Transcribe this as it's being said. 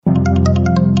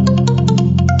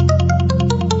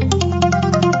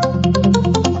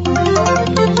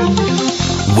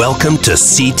Welcome to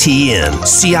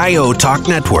CTN, CIO Talk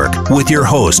Network, with your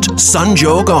host,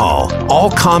 Sanjog Aul.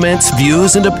 All comments,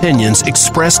 views, and opinions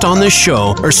expressed on this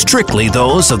show are strictly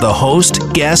those of the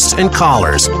host, guests, and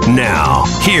callers. Now,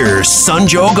 here's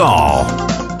Sanjog Aul.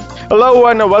 Hello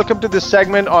and welcome to this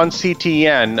segment on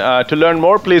CTN. To learn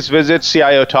more, please visit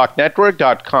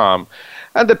ciotalknetwork.com.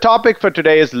 And the topic for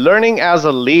today is learning as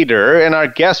a leader. And our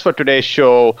guests for today's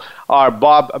show are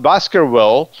Bob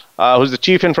Baskerville, who's the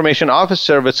Chief Information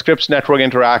Officer with Scripps Networks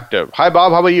Interactive. Hi,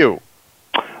 Bob. How are you?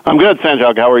 I'm good,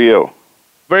 Sanjog. How are you?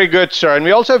 Very good, sir. And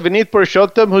we also have Veneeth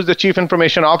Purushotaman, who's the Chief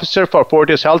Information Officer for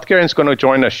Fortis Healthcare, and is going to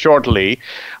join us shortly.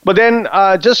 But then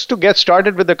just to get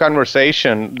started with the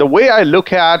conversation, the way I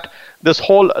look at this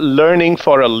whole learning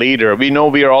for a leader, we know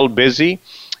we are all busy.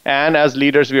 And as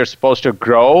leaders, we are supposed to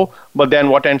grow. But then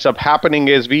what ends up happening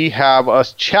is we have a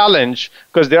challenge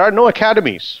because there are no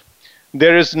academies.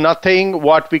 There is nothing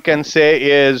what we can say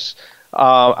is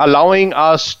allowing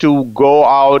us to go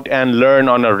out and learn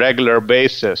on a regular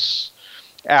basis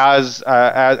as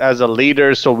a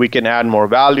leader, so we can add more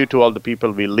value to all the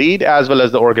people we lead as well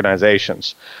as the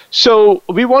organizations. So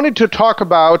we wanted to talk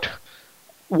about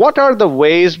what are the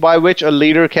ways by which a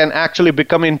leader can actually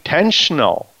become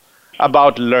intentional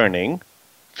about learning,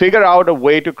 figure out a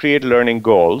way to create learning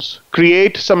goals,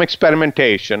 create some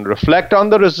experimentation, reflect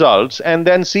on the results, and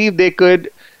then see if they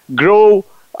could grow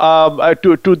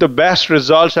to the best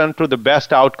results and to the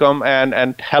best outcome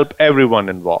and help everyone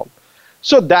involved.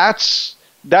 So that's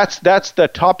the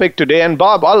topic today. And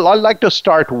Bob, I'd like to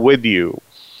start with you.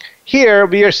 Here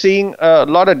we are seeing a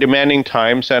lot of demanding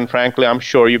times, and frankly, I'm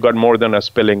sure you got more than a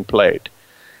spilling plate.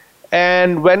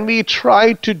 And when we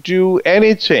try to do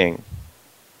anything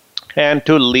and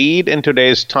to lead in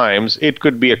today's times, it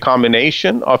could be a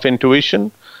combination of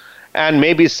intuition and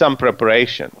maybe some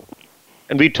preparation.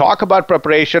 And we talk about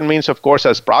preparation means, of course,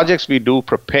 as projects we do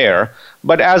prepare,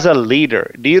 but as a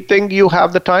leader, do you think you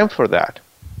have the time for that?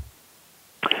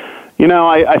 You know,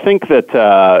 I think that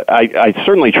I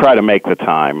certainly try to make the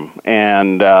time,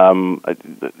 and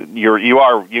you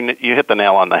hit the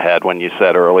nail on the head when you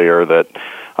said earlier that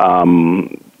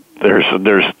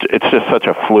it's just such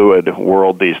a fluid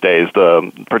world these days.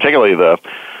 Particularly the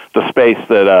space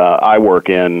that I work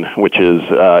in, which is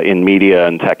in media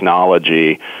and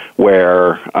technology,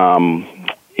 where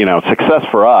success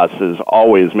for us is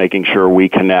always making sure we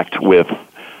connect with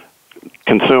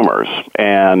consumers,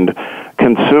 and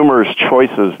consumers'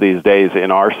 choices these days in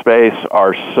our space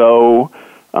are so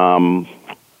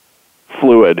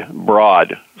fluid,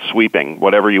 broad, sweeping,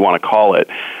 whatever you want to call it.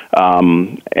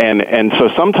 And so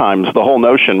sometimes the whole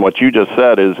notion, what you just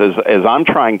said, is as I'm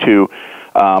trying to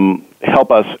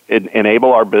help us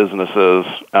enable our businesses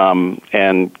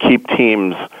and keep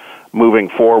teams moving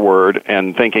forward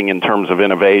and thinking in terms of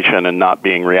innovation and not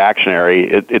being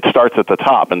reactionary, it starts at the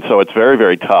top. And so it's very,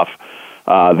 very tough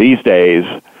these days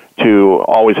to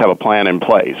always have a plan in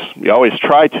place. You always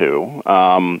try to,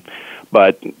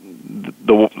 but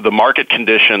the market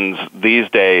conditions these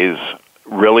days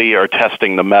really are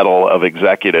testing the mettle of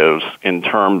executives in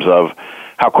terms of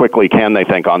how quickly can they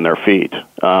think on their feet.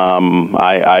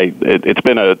 It's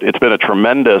been a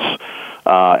tremendous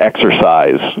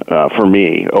exercise for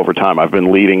me over time. I've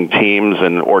been leading teams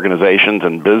and organizations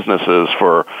and businesses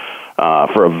for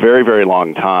a very, very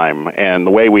long time, and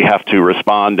the way we have to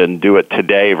respond and do it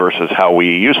today versus how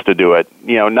we used to do it,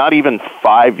 not even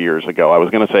 5 years ago. I was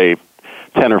going to say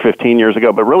 10 or 15 years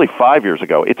ago, but really 5 years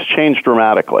ago, it's changed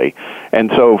dramatically.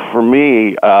 And so for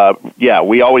me,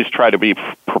 we always try to be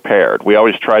prepared. We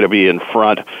always try to be in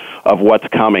front of what's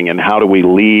coming and how do we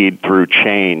lead through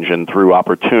change and through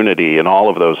opportunity and all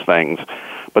of those things.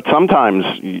 But sometimes,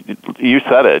 you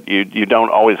said it, you don't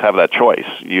always have that choice.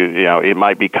 It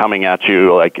might be coming at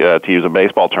you, like to use a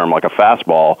baseball term, like a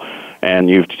fastball, and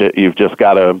you've just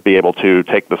got to be able to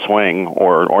take the swing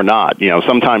or not.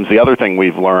 Sometimes the other thing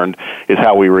we've learned is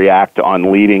how we react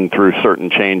on leading through certain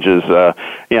changes. As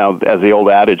the old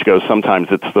adage goes, sometimes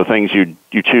it's the things you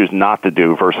choose not to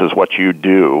do versus what you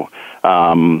do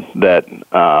that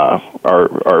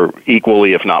are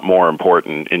equally, if not more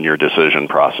important in your decision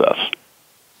process.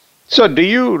 So do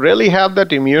you really have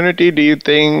that immunity? Do you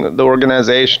think the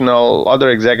organizational, other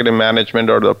executive management,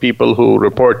 or the people who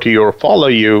report to you or follow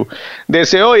you, they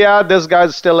say, oh yeah, this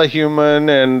guy's still a human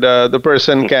and the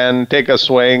person can take a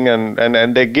swing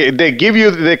and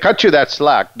they cut you that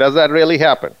slack. Does that really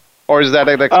happen? Or is that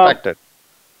expected?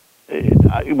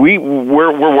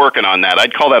 We're working on that.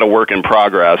 I'd call that a work in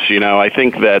progress. I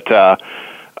think that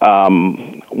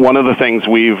one of the things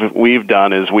we've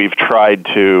done is we've tried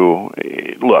to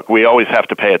look. We always have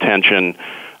to pay attention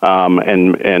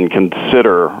and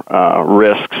consider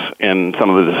risks in some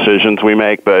of the decisions we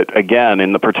make. But again,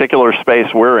 in the particular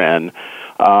space we're in,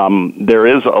 there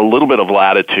is a little bit of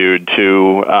latitude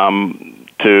to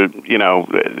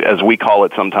as we call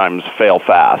it sometimes, fail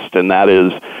fast, and that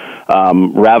is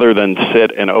rather than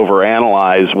sit and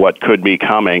overanalyze what could be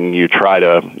coming, you try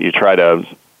to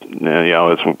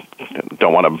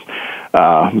don't want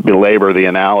to belabor the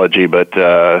analogy, but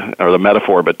or the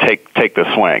metaphor, but take the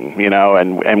swing,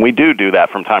 and we do that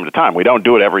from time to time. We don't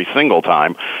do it every single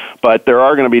time, but there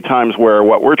are going to be times where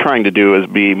what we're trying to do is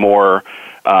be more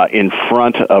in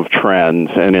front of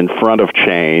trends and in front of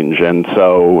change, and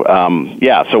so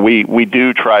so we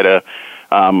do try to.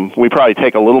 We probably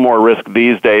take a little more risk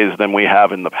these days than we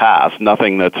have in the past.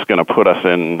 Nothing that's going to put us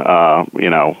in,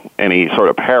 any sort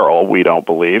of peril. We don't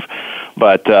believe,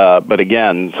 but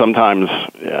again, sometimes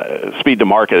speed to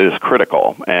market is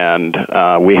critical, and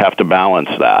we have to balance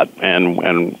that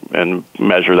and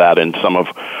measure that in some of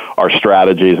our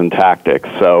strategies and tactics.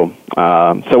 So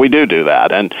we do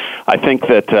that, and I think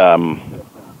that.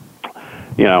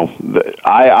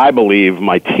 I believe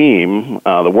my team,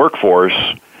 the workforce.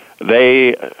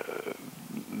 They're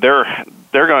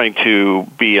going to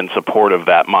be in support of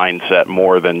that mindset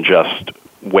more than just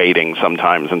waiting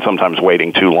sometimes, and sometimes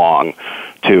waiting too long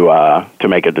to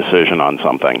make a decision on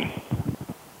something.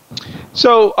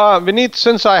 So, Veneeth,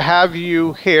 since I have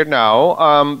you here now,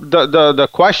 the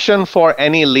question for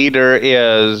any leader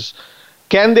is,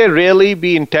 can they really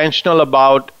be intentional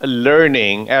about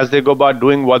learning as they go about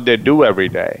doing what they do every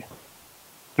day?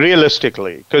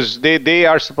 Realistically, because they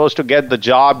are supposed to get the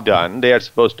job done, they are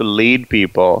supposed to lead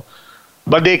people,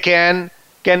 but they can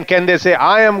they say,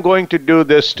 I am going to do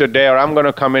this today, or I'm going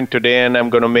to come in today and I'm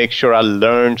going to make sure I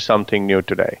learned something new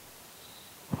today?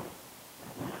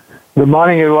 Good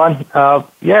morning, everyone.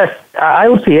 Yes, I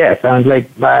would say yes. I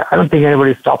don't think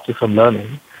anybody stops you from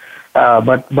learning,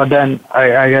 but then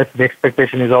I guess the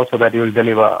expectation is also that you will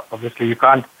deliver. Obviously, you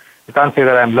can't say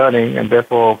that I'm learning and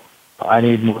therefore I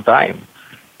need more time.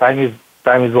 Time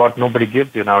is what nobody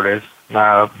gives you nowadays.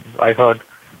 I heard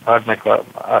my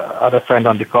other friend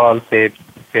on the call say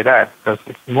that, because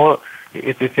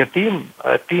it's your team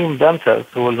themselves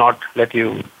who will not let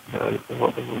you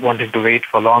wanting to wait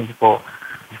for long before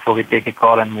we take a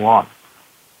call and move on.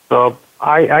 So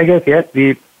I guess yes,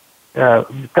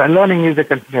 learning is a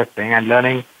continuous thing, and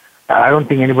learning. I don't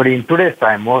think anybody in today's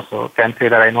time more so can say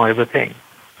that I know everything.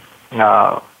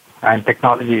 And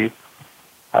technology.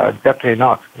 Definitely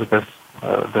not, because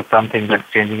there's something that's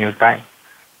changing every time.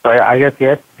 So I guess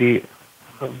yes, we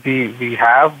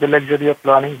have the luxury of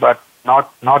learning, but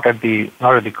not at the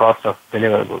cost of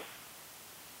deliverables.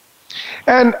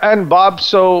 And Bob,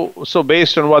 so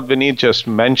based on what Veneeth just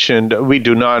mentioned, we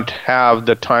do not have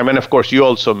the time, and of course you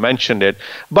also mentioned it.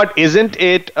 But isn't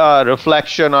it a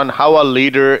reflection on how a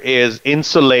leader is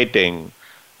insulating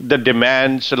the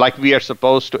demands, like we are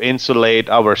supposed to insulate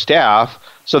our staff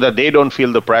so that they don't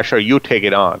feel the pressure, you take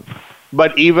it on.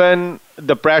 But even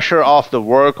the pressure of the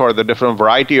work, or the different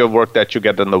variety of work that you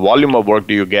get and the volume of work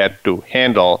do you get to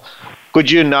handle, could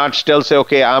you not still say,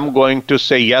 okay, I'm going to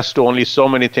say yes to only so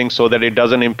many things so that it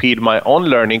doesn't impede my own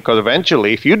learning? Because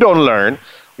eventually, if you don't learn,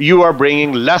 you are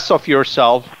bringing less of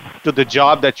yourself to the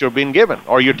job that you're being given,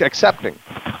 or you're accepting.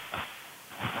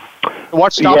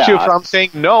 What stops you from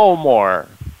saying no more?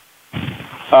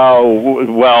 Oh,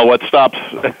 well, what stops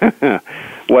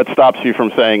you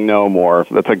from saying no more?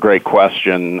 That's a great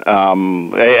question.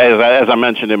 As I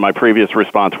mentioned in my previous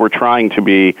response, we're trying to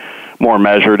be more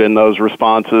measured in those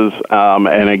responses.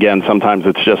 And again, sometimes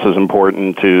it's just as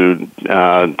important to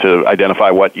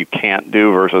identify what you can't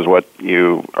do versus what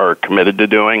you are committed to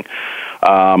doing.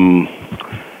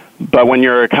 But when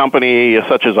you're a company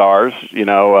such as ours,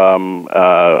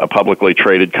 a publicly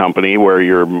traded company where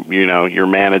you're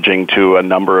managing to a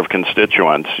number of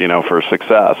constituents, for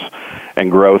success, and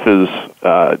growth is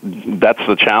that's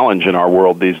the challenge in our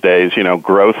world these days.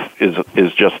 Growth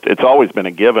is just, it's always been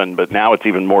a given, but now it's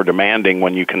even more demanding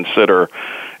when you consider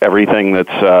everything that's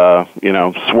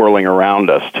swirling around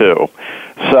us too.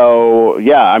 So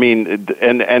yeah,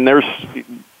 and there's.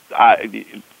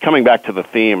 Coming back to the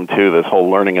theme too, this whole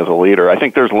learning as a leader, I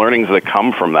think there's learnings that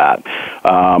come from that.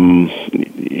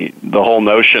 The whole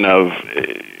notion of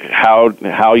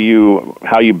how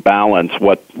you balance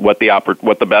what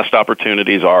the best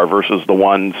opportunities are versus the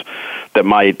ones that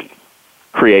might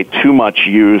create too much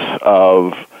use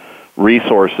of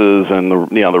resources, and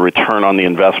the return on the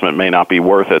investment may not be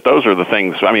worth it. Those are the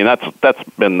things. That's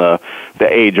been the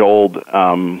age old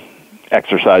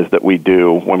exercise that we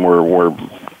do when we're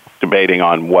debating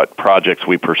on what projects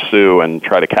we pursue and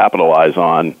try to capitalize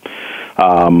on.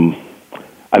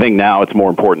 I think now it's more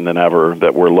important than ever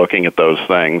that we're looking at those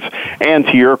things. And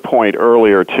to your point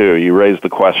earlier, too, you raised the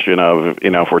question of,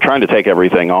 if we're trying to take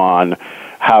everything on,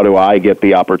 how do I get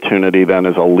the opportunity then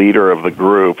as a leader of the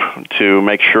group to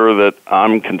make sure that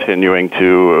I'm continuing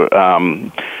to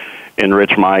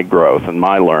enrich my growth and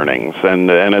my learnings?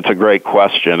 And it's a great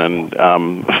question, and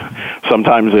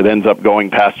sometimes it ends up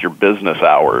going past your business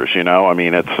hours. I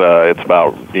mean, it's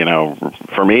about,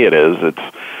 for me it is. It's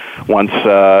once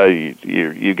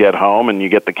you get home and you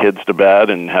get the kids to bed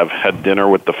and have had dinner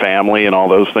with the family and all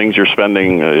those things, you're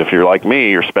spending, if you're like me,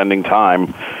 you're spending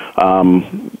time.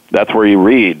 That's where you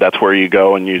read. That's where you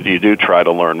go and you do try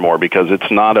to learn more, because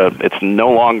it's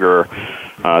no longer,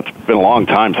 it's been a long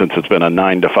time since it's been a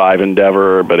 9-to-5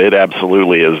 endeavor, but it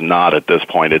absolutely is not at this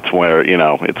point. It's where,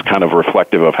 it's kind of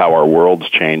reflective of how our world's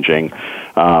changing.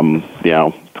 It's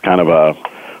kind of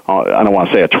I don't want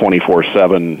to say a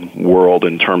 24/7 world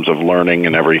in terms of learning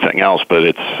and everything else, but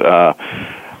it's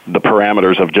the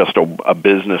parameters of just a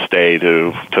business day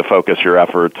to focus your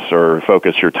efforts or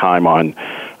focus your time on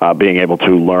being able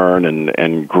to learn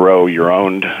and grow your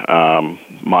own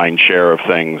mind share of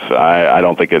things. I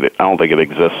don't think it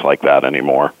exists like that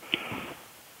anymore.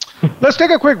 Let's take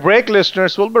a quick break,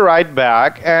 listeners. We'll be right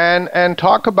back and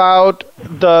talk about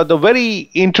the very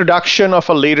introduction of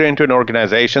a leader into an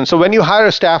organization. So when you hire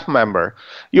a staff member,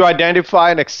 you identify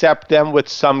and accept them with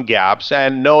some gaps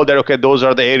and know that, okay, those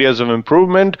are the areas of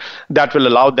improvement that will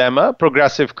allow them a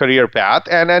progressive career path.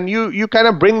 And then you kind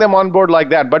of bring them on board like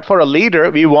that. But for a leader,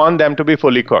 we want them to be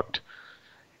fully cooked.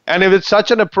 And if it's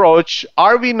such an approach,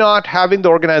 are we not having the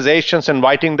organizations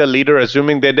inviting the leader,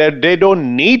 assuming that they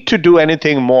don't need to do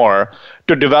anything more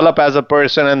to develop as a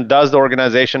person, and thus the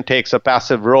organization takes a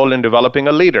passive role in developing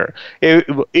a leader?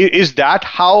 Is that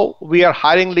how we are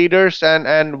hiring leaders?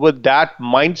 And with that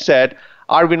mindset,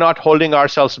 are we not holding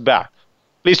ourselves back?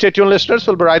 Please stay tuned, listeners.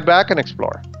 We'll be right back and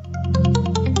explore.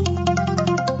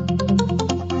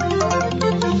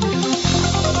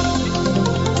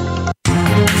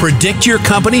 Predict your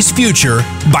company's future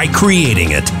by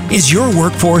creating it. Is your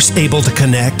workforce able to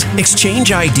connect,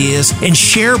 exchange ideas, and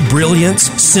share brilliance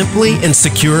simply and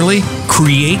securely?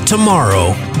 Create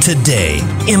tomorrow, today.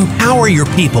 Empower your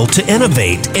people to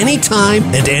innovate anytime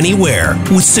and anywhere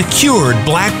with secured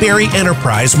BlackBerry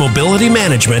Enterprise mobility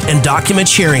management and document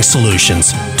sharing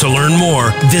solutions. To learn more,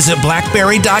 visit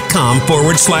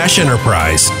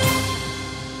blackberry.com/enterprise.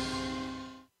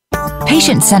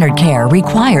 Patient-centered care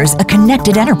requires a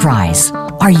connected enterprise.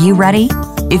 Are you ready?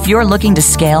 If you're looking to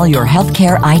scale your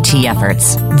healthcare IT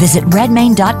efforts, visit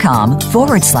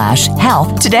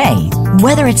redmayne.com/health today.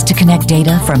 Whether it's to connect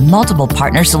data from multiple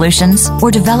partner solutions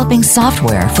or developing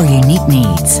software for unique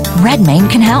needs, Redmayne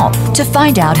can help. To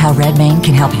find out how Redmayne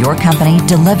can help your company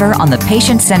deliver on the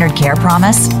patient-centered care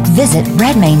promise, visit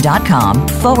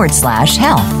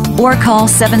redmayne.com/health or call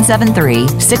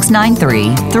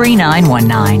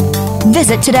 773-693-3919.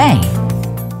 Visit today.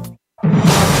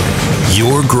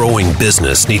 Your growing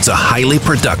business needs a highly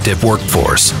productive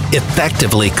workforce,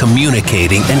 effectively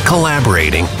communicating and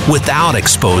collaborating without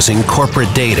exposing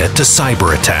corporate data to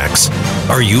cyber attacks.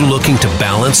 Are you looking to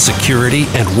balance security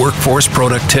and workforce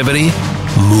productivity?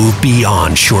 Move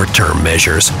beyond short-term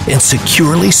measures and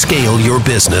securely scale your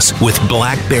business with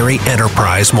BlackBerry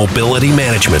Enterprise Mobility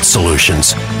Management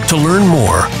Solutions. To learn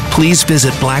more, please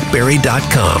visit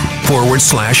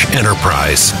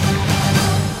blackberry.com/enterprise.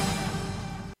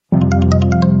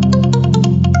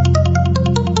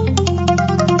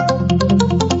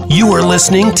 You are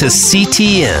listening to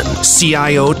CTN,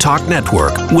 CIO Talk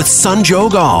Network, with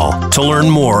Sanjog Aul. To learn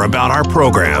more about our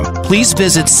program, please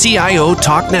visit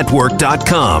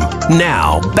CIOTalkNetwork.com.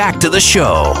 Now, back to the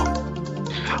show.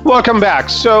 Welcome back.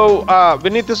 So,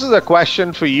 Veneeth, this is a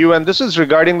question for you, and this is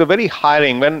regarding the very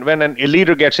hiring. When a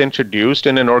leader gets introduced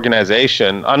in an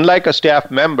organization, unlike a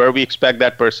staff member, we expect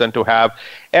that person to have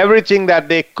everything that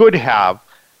they could have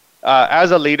as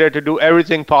a leader, to do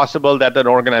everything possible that an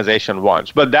organization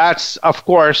wants. But that's, of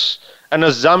course, an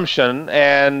assumption,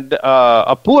 and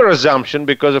a poor assumption,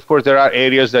 because, of course, there are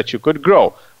areas that you could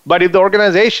grow. But if the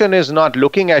organization is not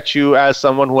looking at you as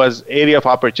someone who has area of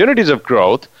opportunities of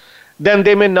growth, then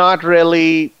they may not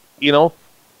really,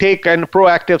 take a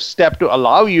proactive step to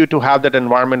allow you to have that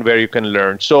environment where you can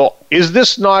learn. So is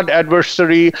this not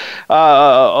adversary,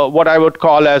 what I would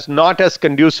call as not as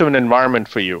conducive an environment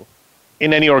for you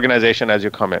in any organization as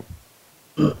you come in?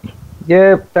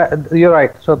 Yeah, you're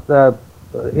right. So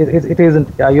it isn't.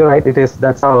 You're right. It is.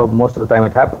 That's how most of the time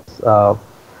it happens.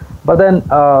 But then,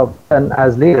 and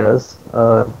as leaders,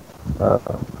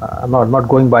 I'm not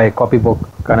going by a copybook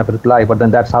kind of reply, but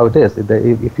then that's how it is.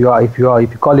 If you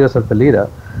call yourself a leader,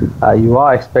 you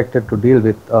are expected to deal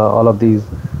with all of these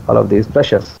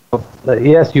pressures.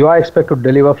 Yes, you are expected to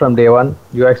deliver from day one.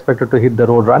 You are expected to hit the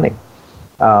road running,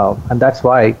 and that's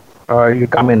why you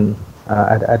come in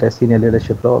at a senior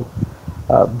leadership role.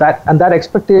 That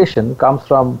expectation comes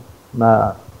from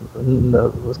what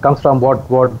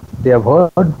they have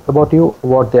heard about you,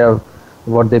 what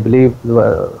they believe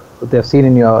they have seen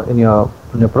in your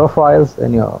profiles,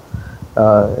 in your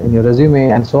resume,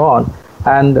 and so on.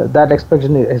 And that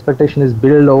expectation is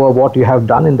built over what you have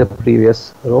done in the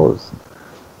previous roles.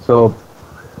 So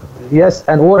yes,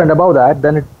 and over and above that,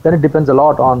 then it depends a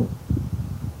lot on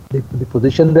the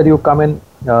position that you come in,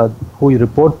 who you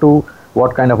report to,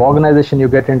 what kind of organization you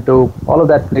get into. All of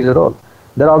that plays a role.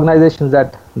 There are organizations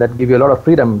that give you a lot of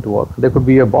freedom to work. There could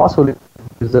be a boss who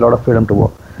gives a lot of freedom to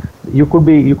work. You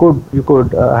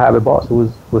could have a boss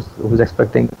who's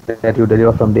expecting that you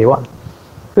deliver from day one.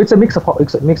 So it's a mix of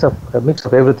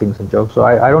everything, Sanjog. So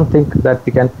I don't think that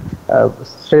we can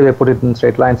straight away put it in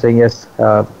straight line saying yes,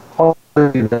 all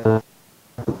leaders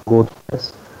go through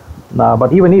this.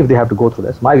 But even if they have to go through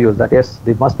this, my view is that yes,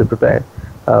 they must be prepared.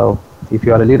 If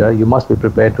you are a leader, you must be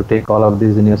prepared to take all of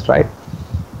these in your stride.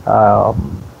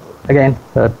 Again,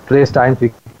 today's times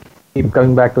we keep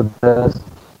coming back to this.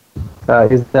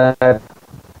 Is that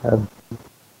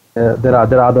there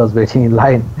are others waiting in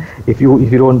line. If you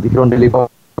don't really fuck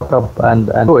up and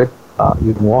do it,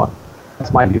 you move on.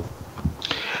 That's my view.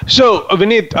 So,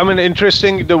 Veneeth,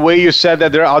 interesting the way you said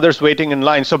that there are others waiting in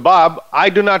line. So, Bob, I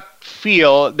do not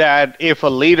feel that if a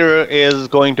leader is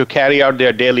going to carry out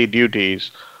their daily duties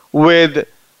with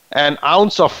an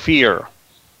ounce of fear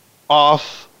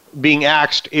of being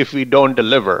axed if we don't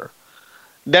deliver,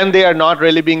 then they are not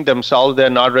really being themselves.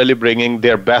 They're not really bringing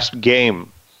their best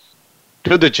game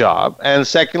to the job. And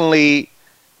secondly,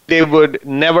 they would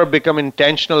never become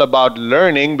intentional about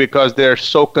learning because they're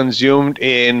so consumed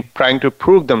in trying to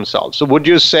prove themselves. So would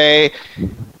you say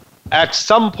at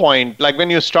some point, like when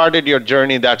you started your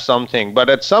journey, that's something, but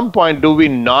at some point, do we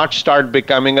not start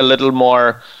becoming a little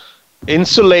more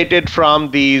insulated from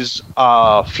these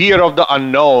fear of the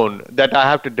unknown that I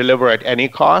have to deliver at any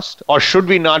cost? Or should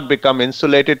we not become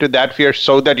insulated to that fear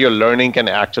so that your learning can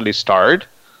actually start?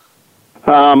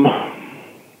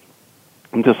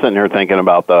 I'm just sitting here thinking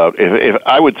about if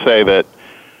I would say that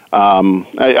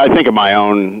I think of my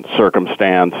own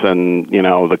circumstance and,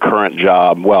 the current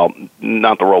job, well,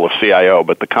 not the role of CIO,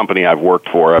 but the company I've worked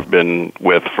for, I've been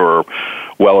with for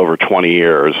well over 20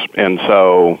 years. And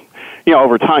so,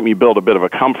 over time you build a bit of a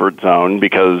comfort zone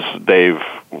because they've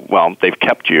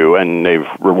kept you and they've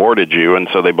rewarded you, and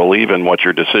so they believe in what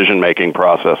your decision-making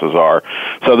processes are.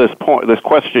 So this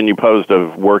question you posed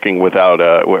of working without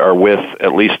or with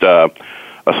at least a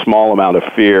small amount of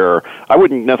fear, I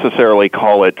wouldn't necessarily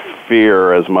call it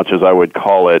fear as much as I would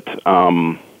call it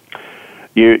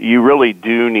you really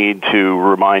do need to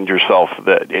remind yourself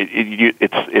that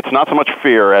it's not so much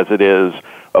fear as it is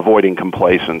avoiding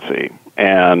complacency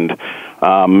and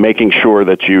making sure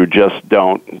that you just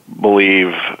don't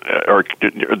believe or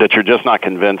that you're just not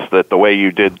convinced that the way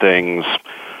you did things,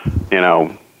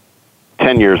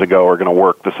 10 years ago are going to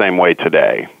work the same way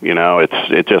today.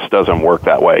 It just doesn't work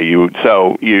that way.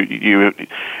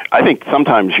 I think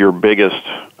sometimes your biggest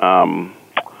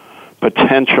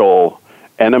potential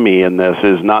enemy in this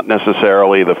is not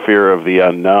necessarily the fear of the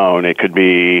unknown. It could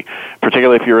be,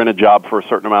 particularly if you're in a job for a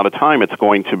certain amount of time, it's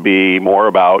going to be more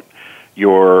about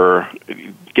your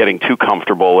getting too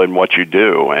comfortable in what you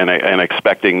do and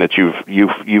expecting that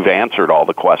you've answered all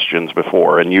the questions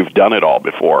before and you've done it all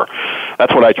before.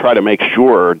 That's what I try to make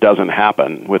sure doesn't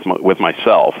happen with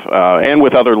myself and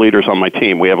with other leaders on my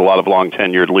team. We have a lot of long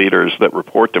tenured leaders that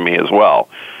report to me as well.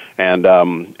 And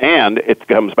it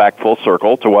comes back full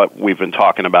circle to what we've been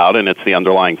talking about, and it's the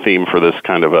underlying theme for this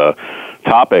kind of a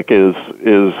topic is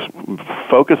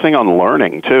focusing on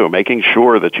learning too, making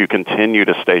sure that you continue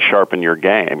to stay sharp in your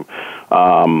game.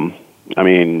 I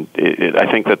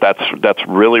think that's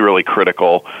really, really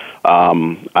critical.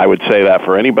 I would say that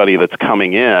for anybody that's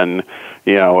coming in,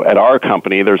 at our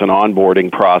company, there's an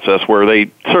onboarding process where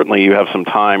you have some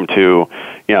time to,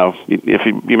 if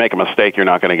you make a mistake, you're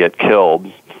not going to get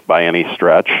killed by any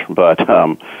stretch, but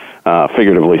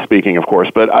figuratively speaking, of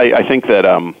course. But I think that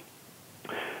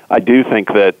I do think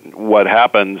that what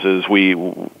happens is we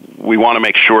want to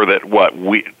make sure that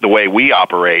the way we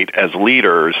operate as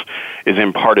leaders is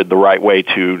imparted the right way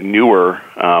to newer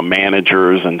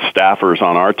managers and staffers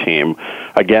on our team.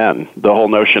 Again, the whole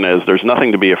notion is there's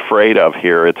nothing to be afraid of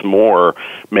here. It's more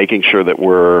making sure that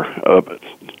we're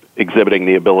exhibiting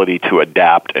the ability to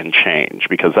adapt and change,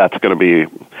 because that's going to be,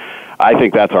 I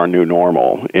think that's our new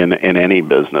normal in any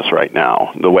business right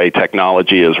now. The way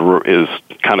technology is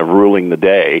kind of ruling the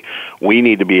day, we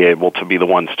need to be able to be the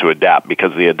ones to adapt,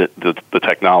 because the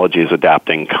technology is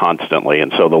adapting constantly,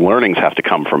 and so the learnings have to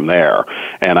come from there.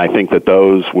 And I think that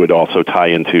those would also tie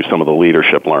into some of the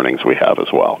leadership learnings we have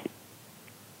as well.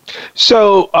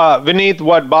 So, Veneeth,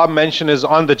 what Bob mentioned is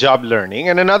on-the-job learning.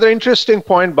 And another interesting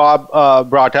point Bob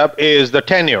brought up is the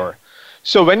tenure.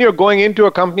 So when you're going into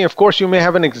a company, of course, you may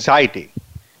have an anxiety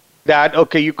that,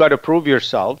 okay, you've got to prove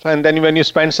yourself. And then when you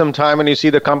spend some time and you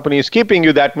see the company is keeping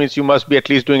you, that means you must be at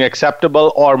least doing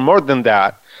acceptable or more than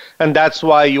that. And that's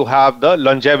why you have the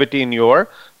longevity in your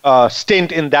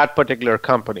stint in that particular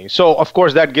company. So, of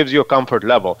course, that gives you a comfort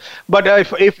level. But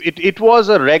if it was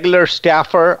a regular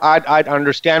staffer, I'd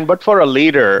understand. But for a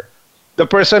leader, the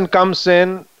person comes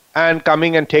in and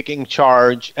coming and taking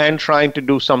charge and trying to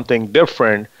do something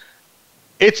different,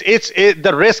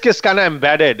 the risk is kind of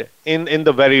embedded in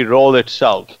the very role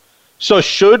itself. So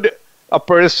should a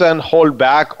person hold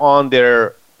back on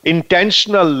their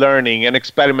intentional learning and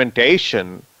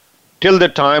experimentation till the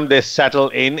time they settle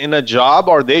in a job,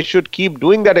 or they should keep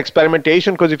doing that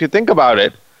experimentation? Because if you think about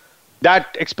it,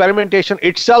 that experimentation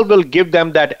itself will give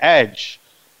them that edge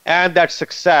and that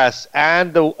success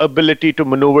and the ability to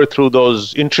maneuver through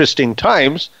those interesting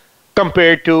times,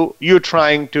 compared to you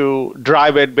trying to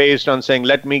drive it based on saying,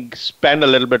 let me spend a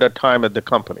little bit of time at the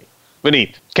company.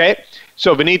 Veneeth, okay?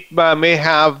 So Veneeth may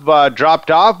have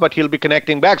dropped off, but he'll be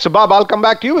connecting back. So Bob, I'll come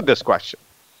back to you with this question.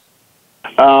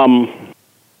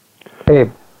 Hey.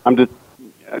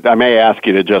 I may ask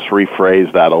you to just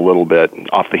rephrase that a little bit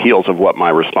off the heels of what my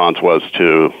response was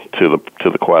to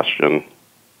the question.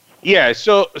 Yeah,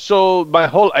 so my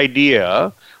whole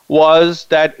idea was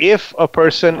that if a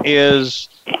person is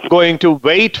going to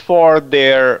wait for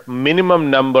their minimum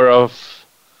number of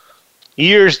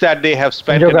years that they have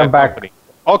spent in a company.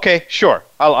 Okay, sure.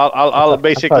 I'll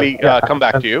basically come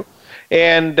back to you.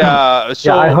 And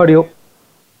so I heard you.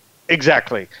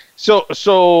 Exactly. So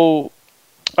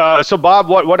Bob,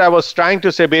 what I was trying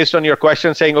to say based on your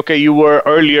question, saying, okay, you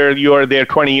were there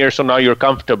 20 years, so now you're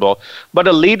comfortable. But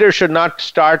a leader should not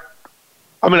start.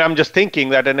 I mean, I'm just thinking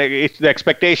that the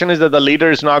expectation is that the leader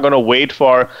is not going to wait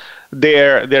for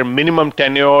their minimum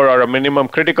tenure or a minimum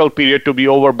critical period to be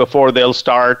over before they'll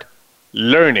start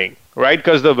learning, right?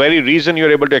 Because the very reason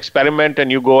you're able to experiment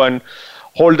and you go and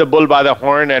hold the bull by the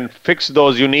horn and fix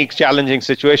those unique, challenging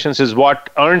situations is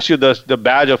what earns you the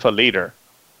badge of a leader.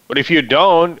 But if you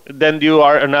don't, then you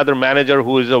are another manager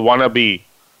who is a wannabe.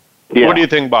 Yeah. What do you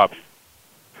think, Bob?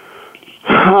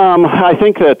 I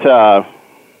think that...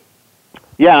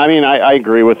 Yeah, I mean, I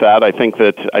agree with that. I think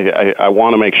that I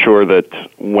want to make sure that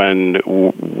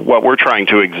what we're trying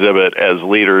to exhibit as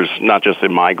leaders, not just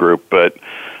in my group, but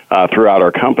throughout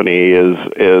our company,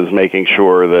 is making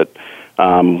sure that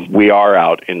we are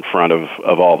out in front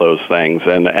of all those things,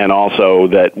 and also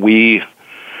that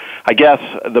I guess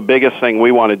the biggest thing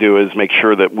we want to do is make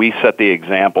sure that we set the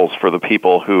examples for the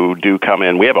people who do come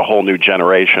in. We have a whole new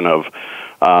generation of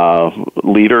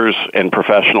leaders and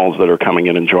professionals that are coming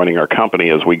in and joining our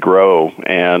company as we grow.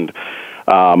 And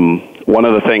one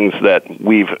of the things that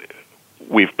we've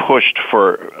pushed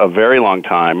for a very long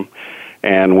time,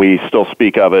 and we still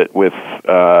speak of it with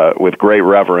great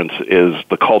reverence, is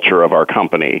the culture of our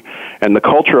company. And the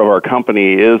culture of our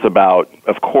company is about,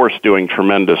 of course, doing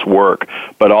tremendous work,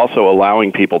 but also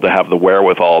allowing people to have the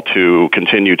wherewithal to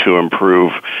continue to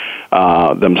improve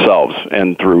themselves,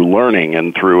 and through learning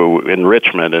and through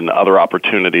enrichment and other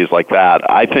opportunities like that.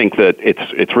 I think that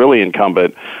it's really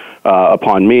incumbent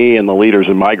upon me and the leaders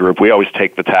in my group. We always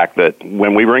take the tack that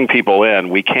when we bring people in,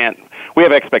 we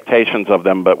have expectations of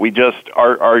them, but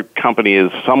our company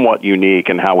is somewhat unique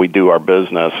in how we do our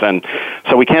business, and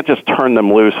so we can't just turn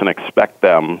them loose and expect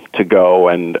them to go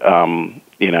and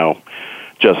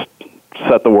just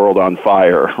set the world on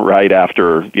fire right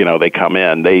after they come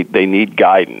in. They need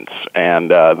guidance,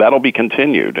 and that'll be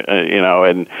continued.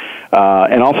 And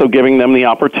also giving them the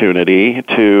opportunity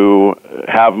to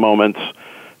have moments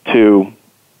to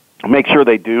make sure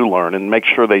they do learn and make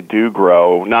sure they do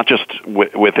grow, not just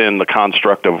within the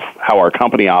construct of how our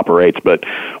company operates, but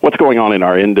what's going on in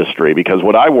our industry. Because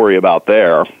what I worry about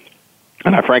there,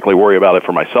 and I frankly worry about it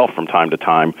for myself from time to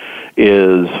time,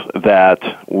 is that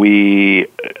we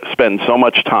spend so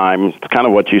much time. It's kind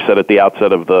of what you said at the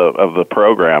outset of the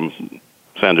program,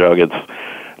 Sanjog.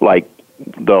 It's like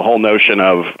the whole notion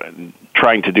of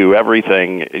trying to do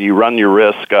everything, you run your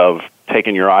risk of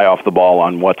taking your eye off the ball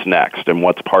on what's next and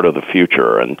what's part of the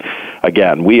future. And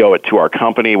again, we owe it to our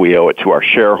company, we owe it to our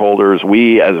shareholders.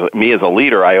 Me as a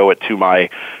leader, I owe it to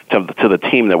the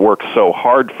team that works so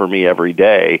hard for me every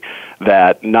day,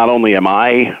 that not only am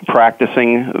I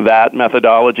practicing that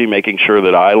methodology, making sure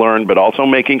that I learn, but also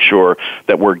making sure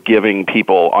that we're giving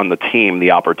people on the team the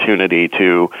opportunity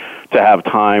to have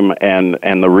time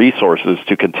and the resources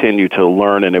to continue to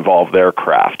learn and evolve their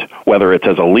craft. Whether it's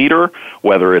as a leader,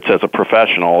 whether it's as a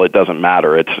professional, it doesn't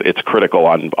matter. It's critical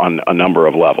on a number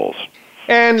of levels.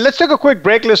 And let's take a quick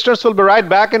break, listeners. We'll be right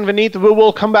back. And Veneeth, we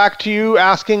will come back to you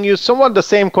asking you somewhat the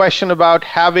same question about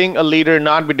having a leader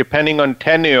not be depending on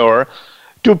tenure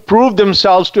to prove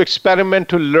themselves, to experiment,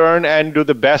 to learn, and do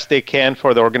the best they can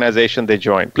for the organization they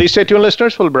join. Please stay tuned,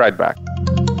 listeners. We'll be right back.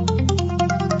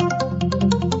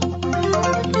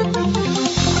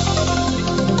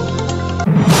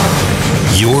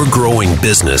 Your growing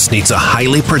business needs a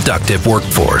highly productive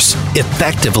workforce,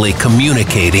 effectively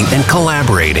communicating and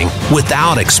collaborating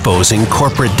without exposing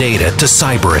corporate data to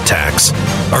cyber attacks.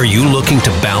 Are you looking to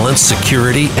balance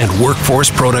security and workforce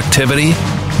productivity?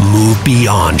 Move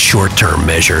beyond short-term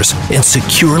measures and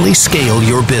securely scale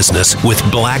your business with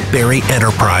BlackBerry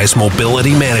Enterprise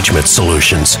Mobility Management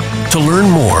Solutions. To learn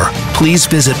more, please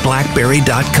visit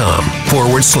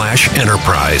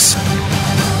blackberry.com/enterprise.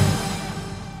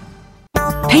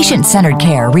 Patient-centered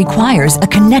care requires a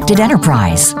connected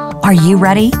enterprise. Are you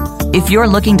ready? If you're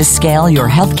looking to scale your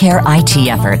healthcare IT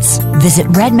efforts, visit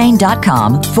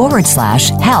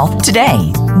redmain.com/health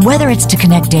today. Whether it's to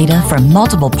connect data from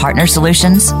multiple partner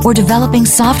solutions or developing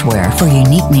software for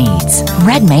unique needs,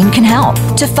 Redmain can help.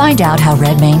 To find out how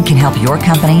Redmain can help your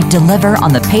company deliver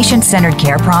on the patient-centered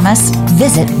care promise,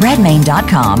 visit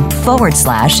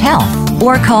redmain.com/health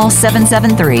or call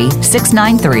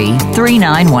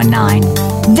 773-693-3919.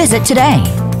 Visit today.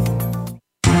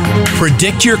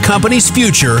 Predict your company's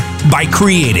future by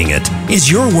creating it.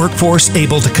 Is your workforce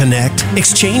able to connect,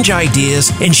 exchange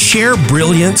ideas, and share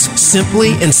brilliance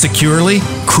simply and securely?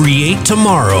 Create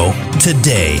tomorrow,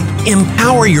 today.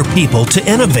 Empower your people to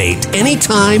innovate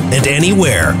anytime and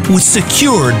anywhere with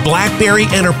secured BlackBerry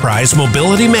Enterprise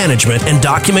Mobility Management and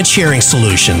Document Sharing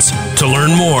Solutions. To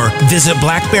learn more, visit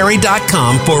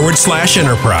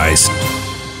blackberry.com/enterprise.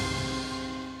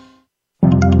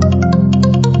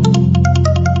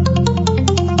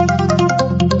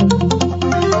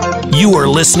 You are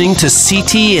listening to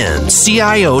CTN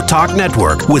CIO Talk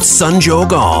Network with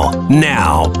Sanjog Aul.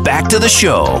 Now, back to the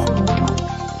show.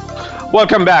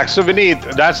 Welcome back. So,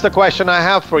 Veneeth, that's the question I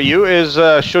have for you is,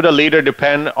 should a leader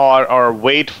depend or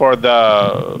wait for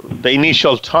the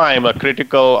initial time, a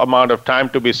critical amount of time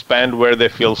to be spent where they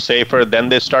feel safer, then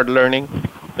they start learning?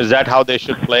 Is that how they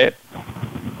should play it?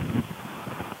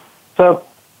 So,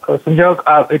 Sanjog,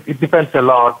 it depends a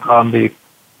lot on the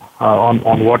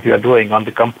on what you are doing, on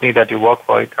the company that you work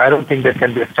for. I don't think there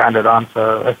can be a standard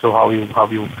answer as to how you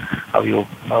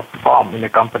perform in a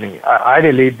company.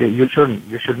 Ideally, you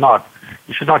should not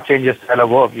change your style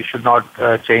of work. You should not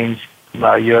change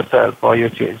yourself, or you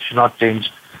should not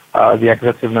change the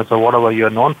aggressiveness or whatever you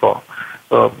are known for.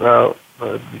 So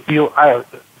you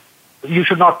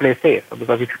should not play safe,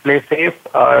 because if you play safe,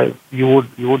 you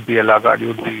would be a laggard. You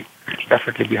would be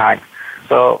definitely behind.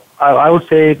 So I would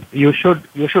say you should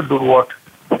do what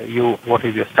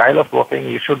is your style of working.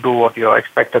 You should do what you are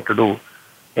expected to do,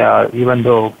 even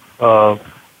though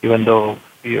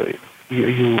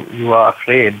you are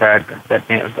afraid that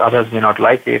others may not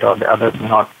like it, or the others may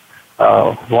not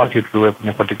want you to do it in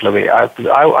a particular way. I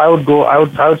would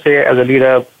say, as a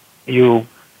leader, you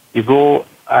go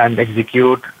and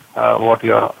execute what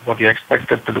you're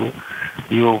expected to do.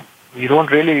 You don't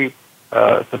really.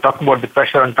 So talking about the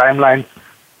pressure and timelines,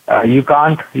 you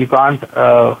can't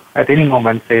at any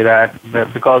moment say that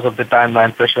because of the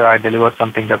timeline pressure I delivered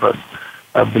something that was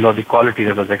below the quality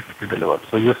that was expected to deliver.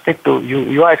 So you stick to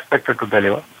you are expected to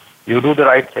deliver. You do the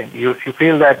right thing. If you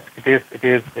feel that it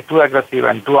is too aggressive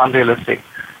and too unrealistic,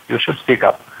 you should speak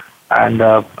up and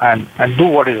do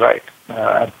what is right.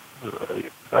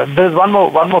 There's one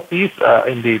more piece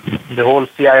in the whole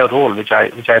CIO role which I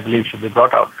believe should be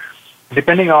brought out.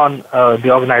 Depending on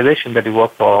the organization that you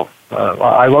work for,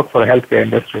 I work for a healthcare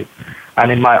industry,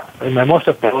 and in my most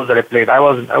of the roles that I played, I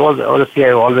was a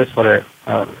CIO always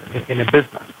in a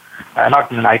business,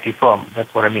 not in an IT firm.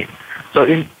 That's what I mean. So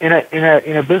in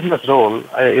a business role,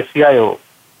 a CIO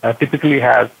typically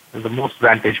has the most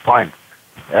vantage point.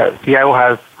 CIO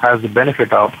has the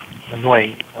benefit of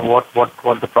knowing what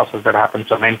the process that happens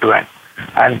from end to end,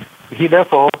 and he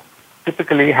therefore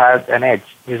typically has an edge,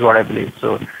 is what I believe.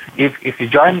 So if you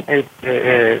join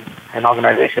an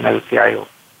organization as a CIO,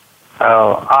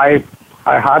 I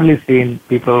hardly seen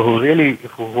people who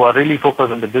are really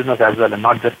focused on the business as well and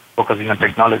not just focusing on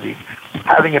technology,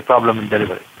 having a problem in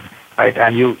delivery, right?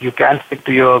 And you can stick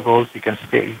to your goals, you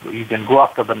can go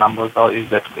after the numbers, or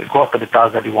go after the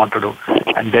tasks that you want to do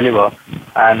and deliver,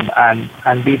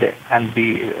 and be there and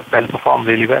perform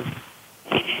really well.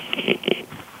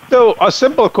 So a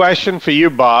simple question for you,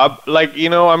 Bob.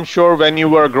 I'm sure when you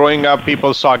were growing up,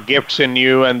 people saw gifts in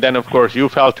you, and then, of course, you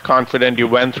felt confident. You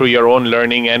went through your own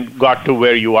learning and got to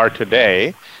where you are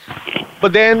today.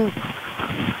 But then,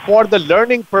 for the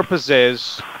learning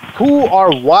purposes, who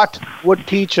or what would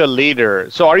teach a leader?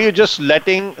 So are you just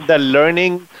letting the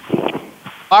learning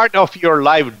part of your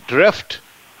life drift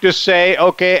to say,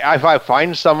 okay, if I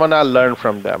find someone, I'll learn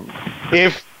from them.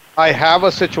 If I have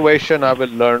a situation, I will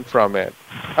learn from it.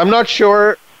 I'm not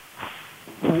sure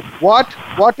what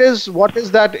is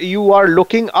that you are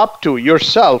looking up to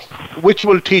yourself, which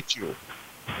will teach you.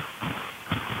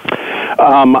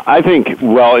 I think,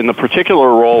 well, in the particular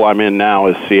role I'm in now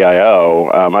as CIO,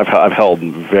 I've held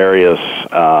various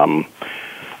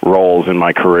roles in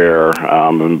my career,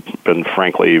 and been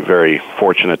frankly very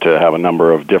fortunate to have a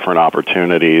number of different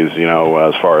opportunities,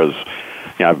 as far as,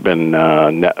 I've been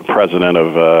president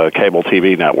of a cable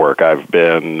TV network. I've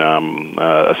been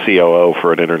a COO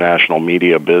for an international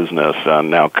media business.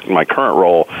 Now my current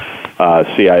role,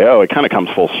 CIO, it kind of comes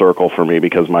full circle for me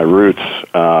because my roots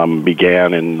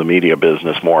began in the media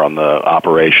business, more on the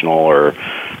operational or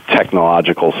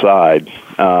technological side.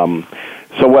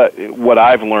 So what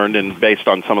I've learned, and based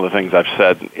on some of the things I've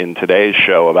said in today's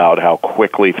show about how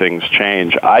quickly things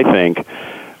change, I think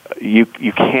you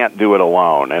can't do it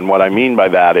alone. And what I mean by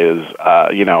that is,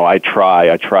 I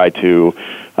try to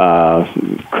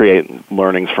create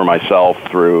learnings for myself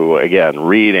through, again,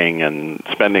 reading and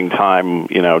spending time,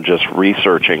 just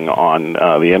researching on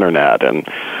the internet and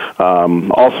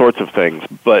all sorts of things.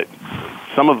 But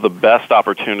some of the best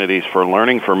opportunities for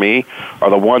learning for me are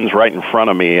the ones right in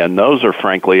front of me, and those are,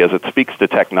 frankly, as it speaks to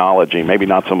technology, maybe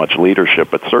not so much leadership,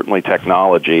 but certainly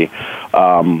technology.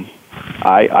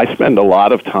 I spend a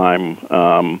lot of time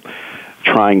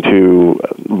trying to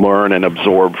learn and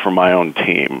absorb from my own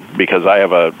team because I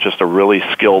have just a really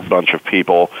skilled bunch of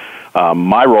people.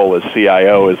 My role as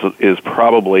CIO is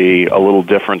probably a little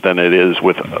different than it is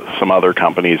with some other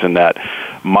companies in that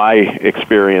my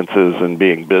experiences in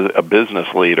being a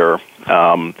business leader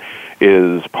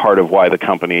is part of why the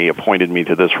company appointed me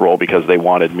to this role, because they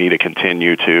wanted me to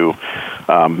continue to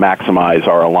maximize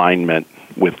our alignment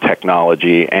with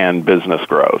technology and business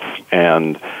growth.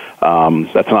 And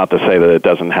that's not to say that it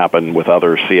doesn't happen with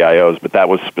other CIOs, but that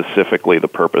was specifically the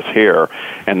purpose here.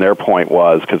 And their point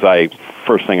was, because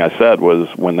first thing I said was,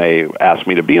 when they asked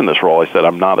me to be in this role, I said,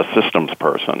 I'm not a systems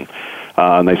person.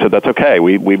 And they said, that's okay.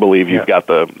 We believe you've got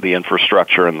the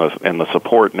infrastructure and the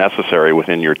support necessary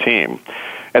within your team.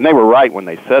 And they were right when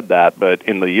they said that, but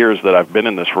in the years that I've been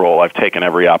in this role, I've taken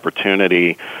every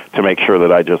opportunity to make sure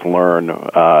that I just learn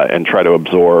and try to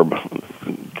absorb.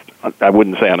 I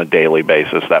wouldn't say on a daily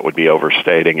basis, that would be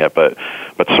overstating it, but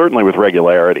certainly with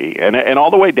regularity. And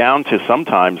all the way down to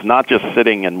sometimes not just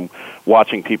sitting and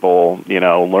watching people,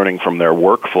 learning from their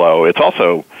workflow. It's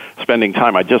also spending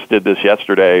time. I just did this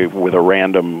yesterday with a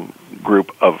random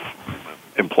group of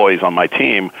employees on my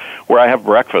team where I have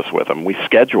breakfast with them. We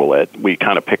schedule it. We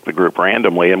kind of pick the group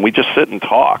randomly, and we just sit and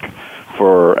talk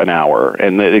for an hour.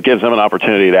 And it gives them an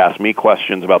opportunity to ask me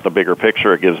questions about the bigger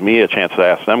picture. It gives me a chance to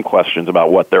ask them questions about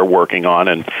what they're working on.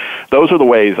 And those are the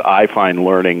ways I find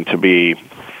learning to be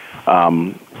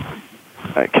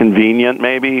convenient,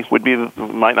 maybe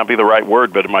might not be the right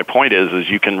word, but my point is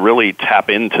you can really tap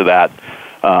into that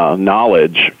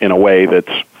knowledge in a way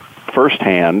that's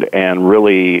firsthand and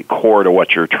really core to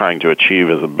what you're trying to achieve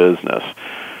as a business.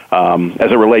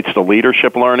 As it relates to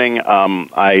leadership learning,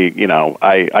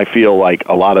 I feel like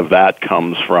a lot of that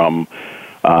comes from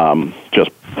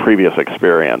just previous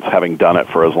experience, having done it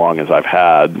for as long as I've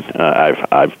had.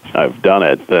 I've done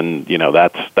it, then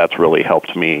that's really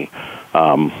helped me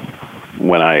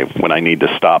when I need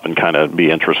to stop and kind of be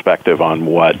introspective on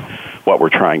what we're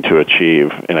trying to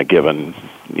achieve in a given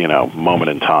moment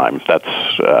in time. That's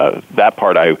that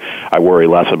part I worry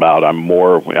less about.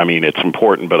 It's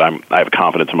important, but I have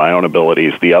confidence in my own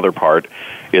abilities. The other part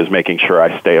is making sure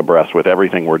I stay abreast with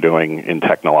everything we're doing in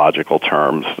technological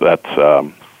terms.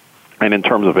 That's and in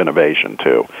terms of innovation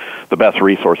too. The best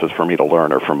resources for me to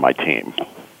learn are from my team.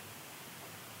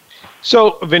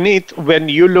 So, Veneeth, when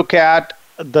you look at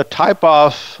the type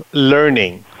of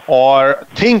learning or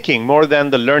thinking more than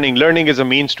the learning. Learning is a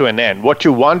means to an end. What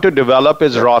you want to develop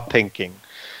is raw thinking.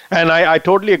 And I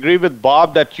totally agree with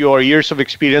Bob that your years of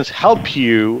experience help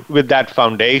you with that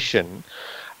foundation.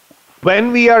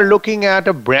 When we are looking at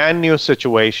a brand new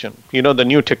situation, the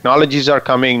new technologies are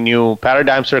coming, new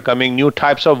paradigms are coming, new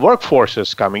types of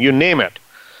workforces coming, you name it.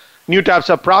 New types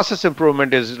of process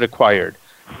improvement is required.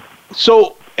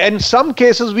 So in some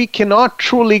cases, we cannot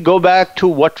truly go back to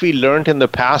what we learned in the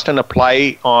past and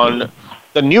apply on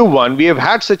the new one. We have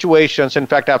had situations, in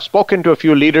fact, I've spoken to a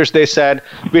few leaders, they said,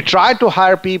 we tried to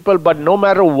hire people, but no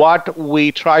matter what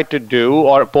we tried to do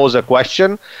or pose a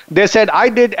question, they said, I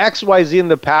did X, Y, Z in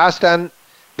the past, and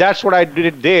that's what I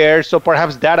did there, so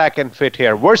perhaps that I can fit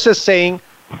here. Versus saying,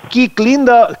 clean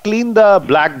the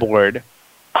blackboard,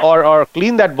 or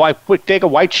clean that take a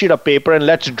white sheet of paper and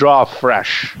let's draw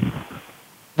fresh.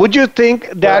 Would you think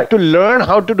that to learn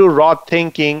how to do raw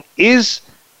thinking is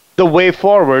the way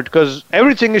forward, because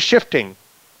everything is shifting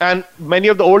and many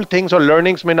of the old things or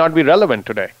learnings may not be relevant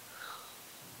today?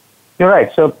 You're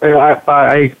right. So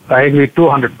I agree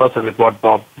 200% with what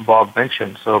Bob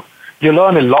mentioned. So you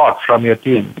learn a lot from your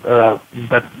team.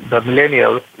 That the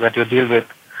millennials that you deal with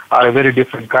are a very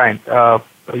different kind.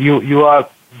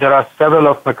 There are several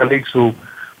of my colleagues who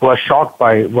are shocked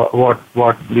by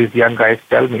what these young guys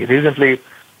tell me. Recently,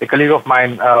 a colleague of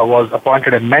mine was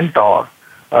appointed a mentor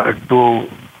to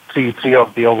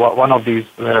one of these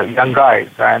young guys,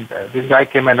 and this guy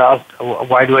came and asked,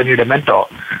 "Why do I need a mentor?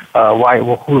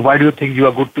 Why do you think you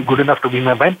are good enough to be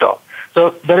my mentor?"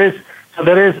 So there is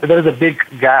a big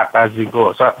gap as we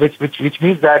go. So which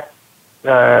means that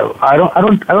I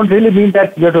don't really mean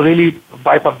that you have to really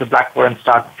wipe up the blackboard and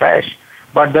start fresh,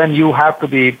 but then you have to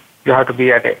be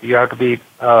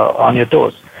on your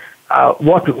toes.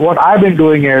 What I've been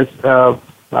doing is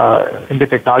in the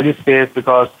technology space,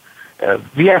 because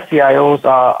we as CIOs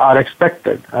are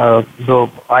expected. Though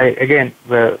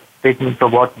taking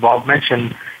from what Bob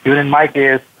mentioned, even in my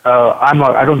case,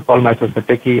 I don't call myself a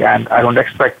techie, and I don't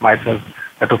expect myself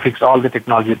to fix all the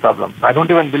technology problems. I don't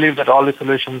even believe that all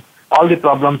the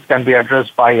problems can be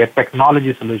addressed by a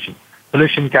technology solution.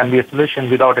 Solution can be a solution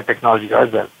without a technology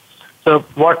as well. So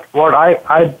what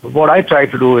I try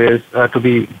to do is to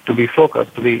be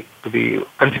focused, to be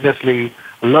continuously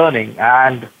learning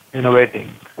and innovating.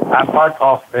 I'm part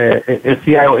of a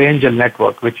CIO Angel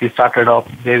network, which we started off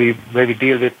where we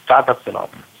deal with startups a lot.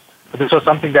 So this was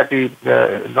something that a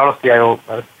lot of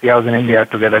CIOs in India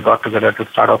got together to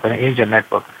start off an Angel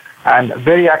network, and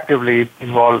very actively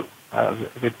involved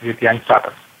with young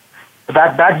startups. So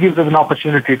that gives us an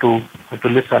opportunity to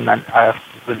listen and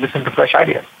listen to fresh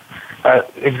ideas.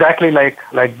 Exactly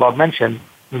like Bob mentioned,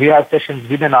 we have sessions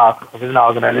within our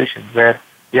organization where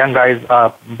young guys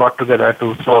are brought together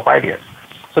to throw up ideas.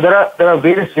 So there are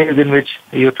various ways in which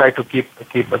you try to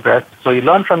keep abreast. So you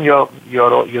learn from your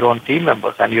own team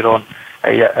members and your own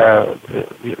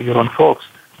folks.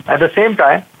 At the same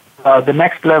time, the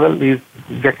next level is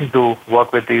getting to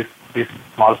work with these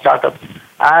small startups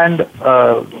and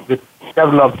with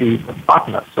several of the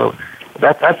partners. So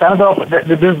that's another.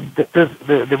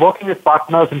 The working with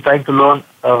partners and trying to learn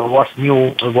what's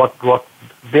new, what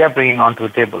they are bringing onto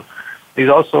the table. This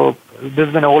has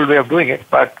been an old way of doing it,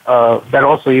 but that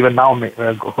also even now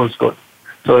holds good.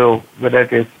 So whether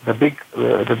it is the big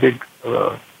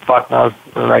partners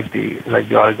like the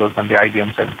Oracles and the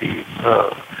IBMs and the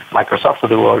Microsofts of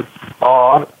the world,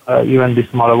 or even the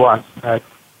smaller ones,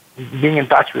 being in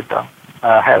touch with them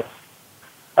helps.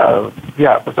 So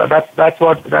that's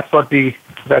what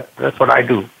I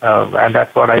do, and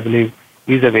that's what I believe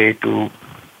is a way to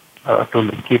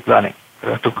keep learning.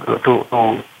 To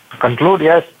conclude,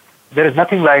 yes, there is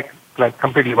nothing like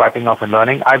completely wiping off and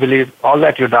learning. I believe all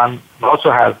that you've done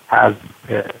also has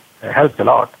helped a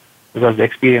lot, because the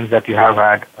experience that you have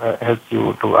had helps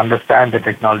you to understand the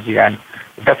technology, and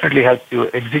definitely helps you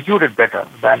execute it better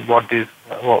than what the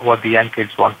young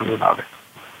kids want to do nowadays.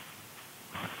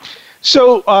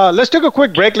 So let's take a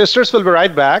quick break, listeners. We'll be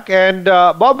right back. And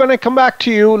Bob, when I come back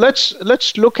to you, let's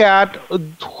look at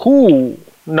who,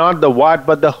 not the what,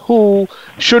 but the who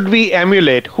should we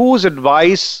emulate, whose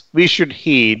advice we should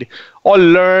heed or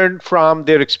learn from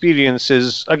their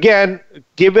experiences. Again,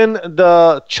 given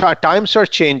the times are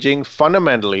changing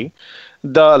fundamentally,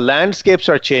 the landscapes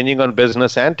are changing on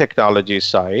business and technology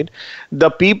side, the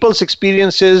people's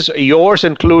experiences, yours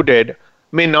included,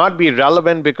 may not be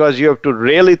relevant because you have to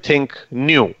really think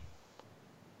new.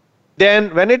 Then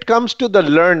when it comes to the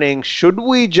learning, should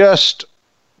we just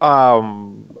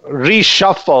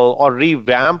reshuffle or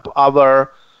revamp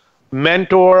our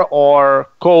mentor or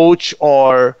coach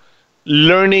or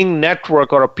learning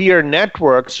network or a peer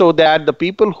network so that the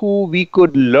people who we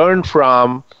could learn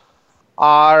from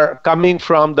are coming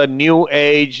from the new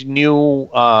age, new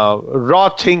raw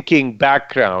thinking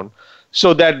background,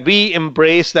 so that we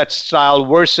embrace that style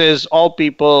versus all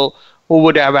people who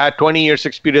would have had 20 years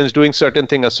experience doing certain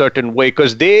thing a certain way,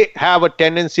 because they have a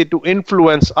tendency to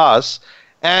influence us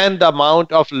and the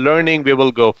amount of learning we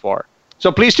will go for.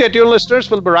 So please stay tuned, listeners.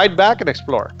 We'll be right back and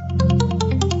explore.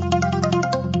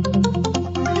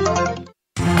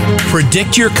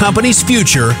 Predict your company's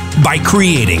future by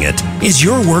creating it. Is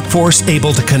your workforce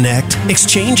able to connect,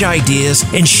 exchange ideas,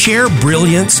 and share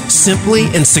brilliance simply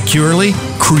and securely?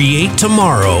 Create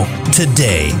tomorrow,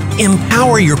 today.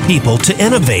 Empower your people to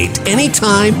innovate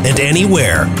anytime and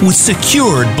anywhere with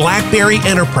secured BlackBerry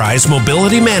Enterprise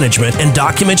mobility management and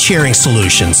document sharing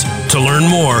solutions. To learn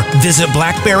more, visit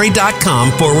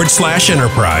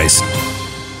blackberry.com/enterprise.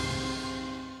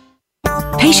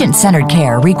 Patient-centered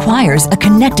care requires a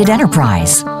connected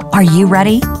enterprise. Are you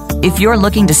ready? If you're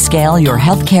looking to scale your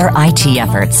healthcare IT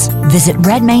efforts, visit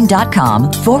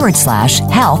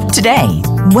redmain.com/health today.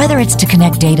 Whether it's to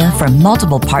connect data from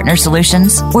multiple partner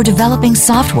solutions or developing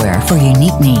software for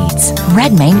unique needs,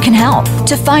 Redmain can help.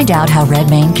 To find out how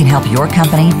Redmain can help your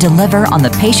company deliver on the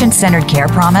patient-centered care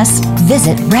promise,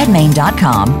 visit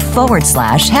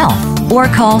redmain.com/health or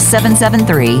call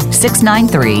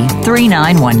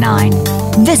 773-693-3919.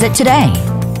 Visit today.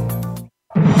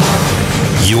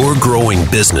 Your growing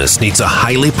business needs a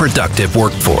highly productive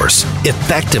workforce,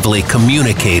 effectively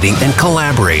communicating and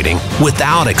collaborating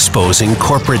without exposing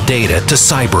corporate data to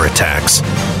cyber attacks.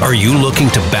 Are you looking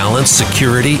to balance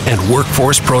security and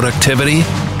workforce productivity?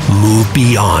 Move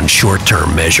beyond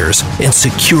short-term measures and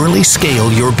securely scale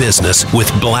your business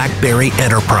with BlackBerry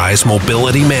Enterprise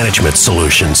Mobility Management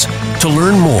Solutions. To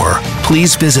learn more,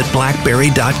 please visit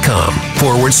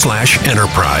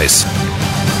blackberry.com/enterprise.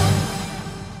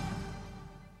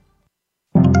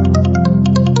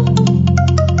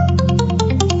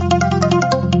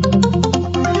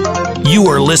 You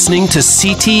are listening to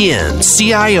CTN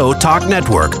CIO Talk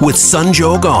Network with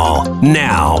Sanjog Aul.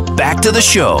 Now, back to the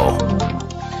show.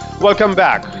 Welcome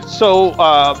back. So,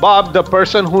 Bob, the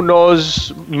person who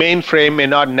knows mainframe may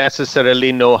not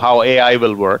necessarily know how AI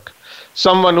will work.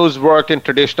 Someone who's worked in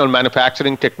traditional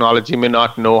manufacturing technology may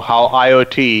not know how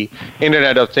IoT,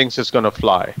 Internet of Things, is going to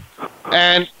fly.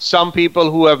 And some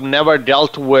people who have never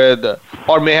dealt with,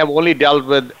 or may have only dealt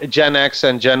with Gen X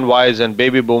and Gen Ys and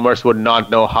baby boomers, would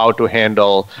not know how to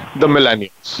handle the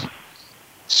millennials.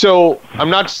 So I'm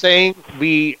not saying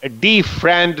we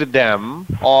defriend them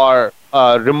or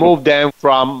remove them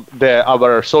from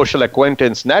our social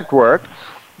acquaintance network,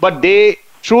 but they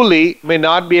truly may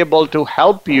not be able to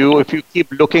help you if you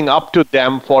keep looking up to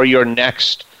them for your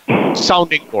next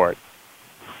sounding board.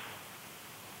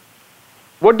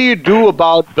 What do you do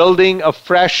about building a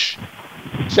fresh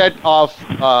set of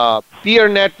peer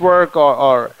network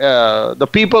or the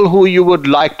people who you would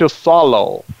like to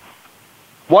follow?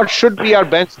 What should be our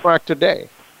benchmark today?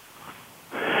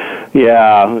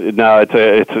 Yeah, no, it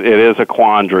is a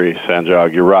quandary,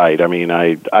 Sanjog. You're right. I mean,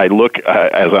 I look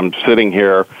as I'm sitting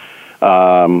here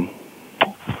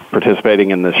participating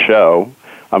in this show.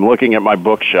 I'm looking at my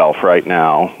bookshelf right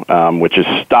now, which is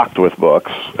stocked with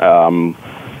books.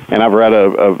 And I've read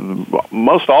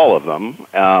most all of them.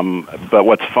 But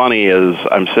what's funny is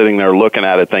I'm sitting there looking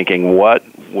at it thinking, what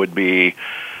would be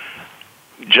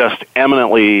just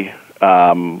eminently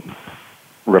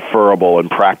referable and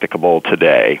practicable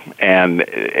today? And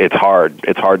it's hard.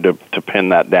 It's hard to pin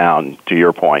that down, to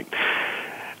your point.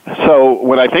 So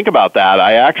when I think about that,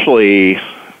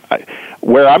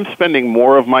 where I'm spending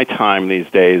more of my time these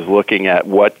days looking at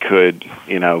what could,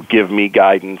 give me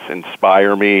guidance,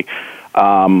 inspire me,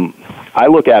 I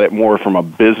look at it more from a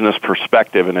business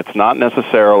perspective, and it's not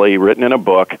necessarily written in a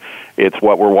book. It's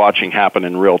what we're watching happen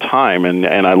in real time. And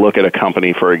I look at a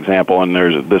company, for example, and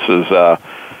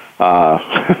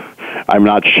I'm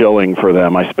not shilling for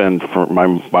them. I spend, for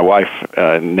my wife,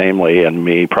 namely, and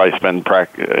me, probably spend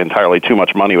entirely too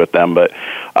much money with them. But,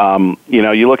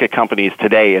 you look at companies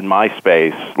today in my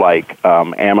space like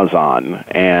Amazon,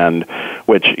 and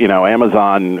which,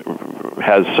 Amazon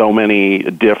has so many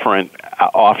different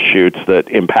offshoots that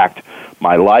impact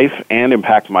my life and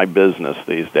impact my business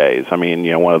these days. I mean,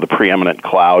 one of the preeminent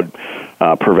cloud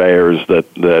purveyors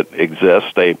that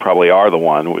exist. They probably are the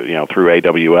one, through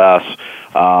AWS.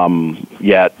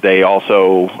 Yet they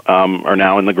also are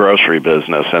now in the grocery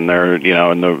business, and they're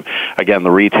in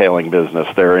the retailing business.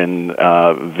 They're in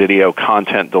video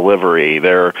content delivery.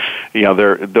 They're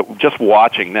just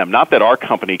watching them. Not that our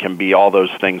company can be all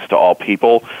those things to all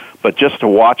people, but just to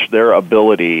watch their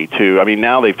ability to. I mean,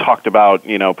 now they've talked about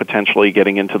potentially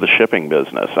getting into the shipping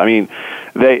business. I mean,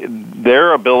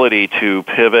 their ability to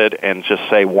pivot and just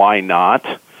say why not.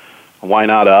 Why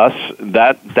not us?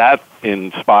 That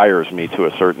inspires me to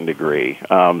a certain degree.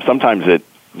 Sometimes it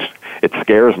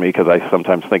scares me because I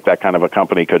sometimes think that kind of a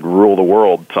company could rule the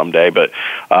world someday. But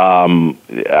I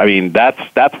mean,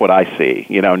 that's what I see.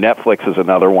 Netflix is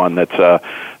another one that's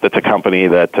a company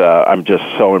that I'm just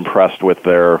so impressed with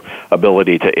their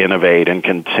ability to innovate and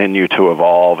continue to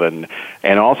evolve and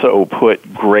also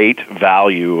put great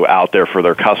value out there for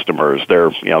their customers.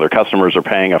 Their customers are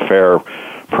paying a fair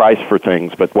price for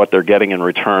things, but what they're getting in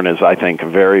return is, I think,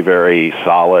 very, very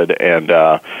solid and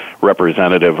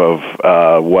representative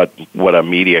of what a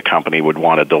media company would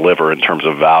want to deliver in terms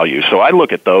of value. So I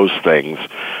look at those things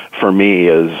for me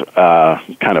as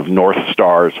kind of north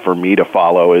stars for me to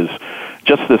follow, is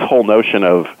just this whole notion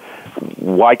of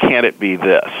why can't it be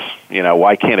this?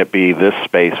 Why can't it be this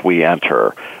space we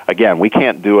enter? Again, we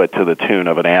can't do it to the tune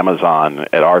of an Amazon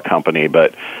at our company,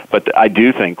 but I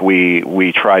do think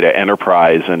we try to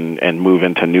enterprise and move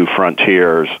into new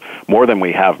frontiers more than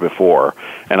we have before.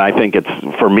 And I think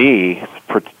it's, for me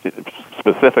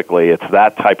specifically, it's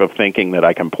that type of thinking that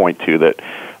I can point to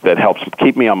that helps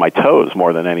keep me on my toes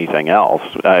more than anything else.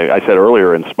 I said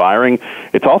earlier, inspiring.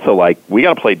 It's also like we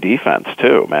got to play defense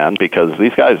too, man, because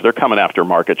these guys, they're coming after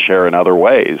market share in other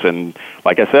ways. And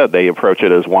like I said, they approach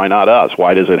it as why not us?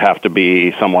 Why does it have to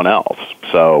be someone else?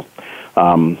 So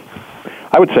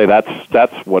I would say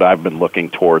that's what I've been looking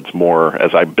towards more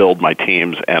as I build my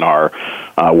teams and our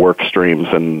work streams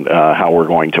and how we're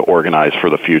going to organize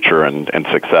for the future and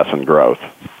success and growth.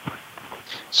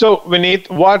 So, Veneeth,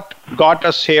 what got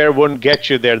us here wouldn't get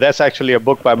you there. That's actually a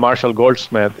book by Marshall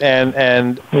Goldsmith.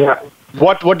 And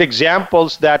what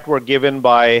examples that were given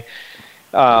by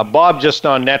Bob just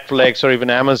on Netflix or even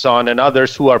Amazon and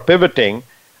others who are pivoting,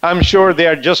 I'm sure they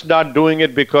are just not doing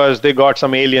it because they got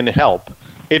some alien help.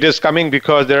 It is coming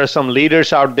because there are some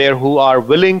leaders out there who are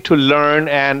willing to learn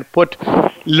and put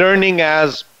learning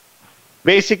as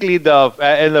basically in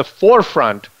the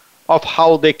forefront of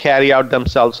how they carry out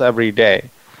themselves every day.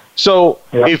 So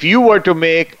if you were to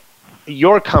make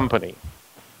your company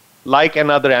like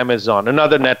another Amazon,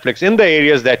 another Netflix in the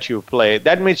areas that you play,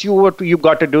 that means you've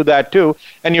got to do that too,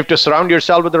 and you have to surround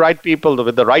yourself with the right people,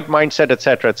 with the right mindset, et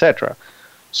cetera, et cetera.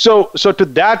 So to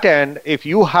that end, if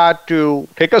you had to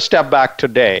take a step back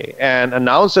today and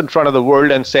announce in front of the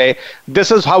world and say,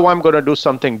 this is how I'm going to do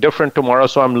something different tomorrow,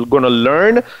 so I'm going to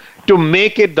learn to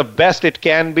make it the best it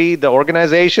can be, the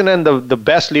organization, and the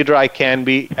best leader I can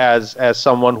be as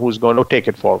someone who's going to take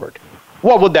it forward.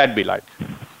 What would that be like?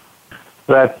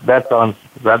 That sounds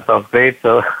great.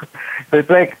 So it's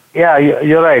like, yeah,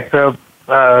 you're right. So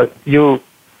you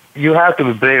have to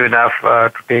be brave enough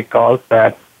to take calls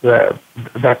that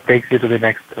takes you to the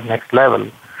next level,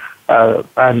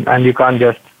 and you can't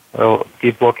just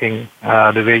keep working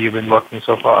the way you've been working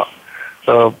so far.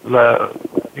 So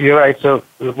you're right. So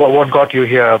what got you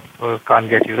here can't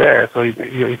get you there. So if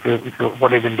you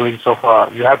what you've been doing so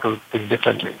far, you have to think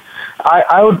differently.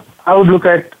 I would look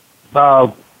at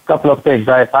a couple of things.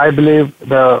 I believe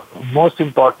the most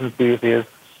important piece is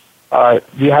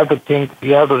you have to think.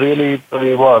 You have to really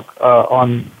work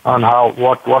on how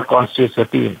what constitutes a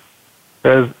team.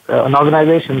 There's an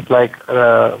organizations like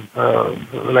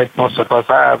most of us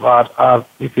have are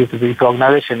if the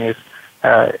organization is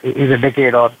a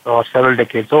decade or several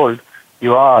decades old,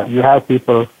 you have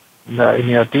people in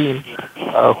your team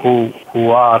who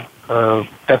are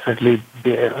definitely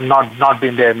not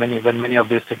been there when many of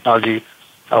these technologies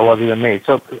was even made.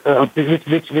 So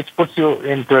which puts you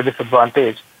into a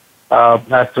disadvantage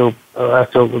as to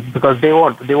because they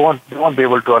won't be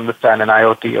able to understand an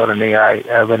IoT or an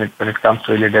AI when it comes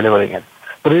to really delivering it.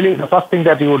 So really, the first thing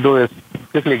that you would do is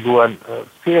quickly go and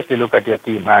seriously look at your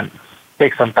team and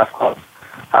take some tough calls.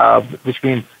 Which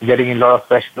means getting in a lot of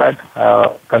fresh blood,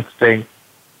 considering,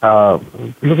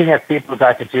 looking at people's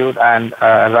attitude, and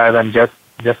rather than just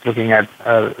looking at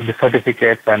the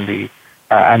certificates and the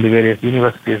various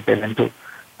universities they went to,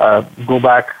 go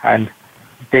back and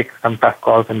take some tough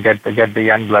calls and get the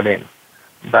young blood in.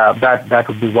 That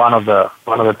would be one of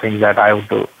the things that I would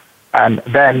do, and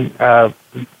then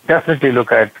definitely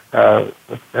look at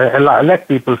let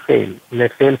people fail.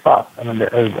 Let fail fast. I mean,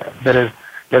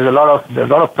 there's a lot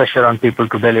of pressure on people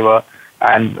to deliver,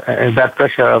 and that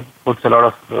pressure puts a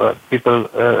lot of people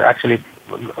actually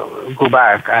go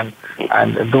back and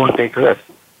don't take risks.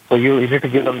 So you need to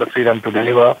give them the freedom to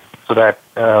deliver, so that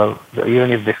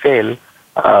even if they fail,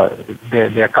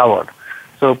 they are covered.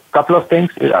 So a couple of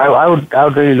things. I would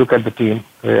really look at the team,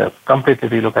 completely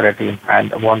relook at a team,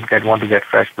 and want to get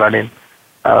fresh blood in.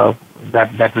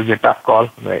 That will be a tough call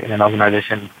in an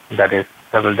organization that is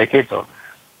several decades old,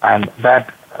 and then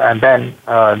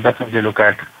definitely look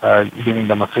at giving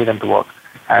them a freedom to work,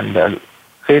 and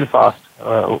fail fast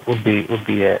would be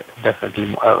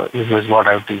definitely is what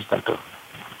I would teach them to.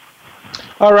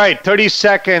 All right, 30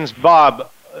 seconds, Bob.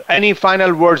 Any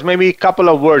final words, maybe a couple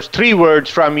of words, 3 words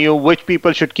from you, which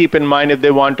people should keep in mind if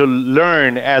they want to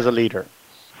learn as a leader?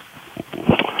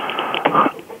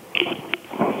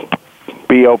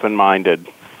 Be open-minded.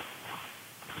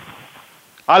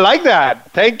 I like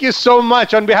that. Thank you so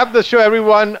much. On behalf of the show,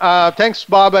 everyone, thanks,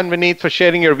 Bob and Veneeth, for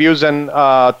sharing your views and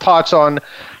thoughts on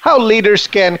how leaders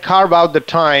can carve out the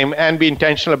time and be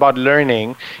intentional about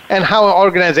learning, and how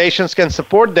organizations can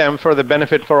support them for the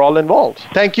benefit for all involved.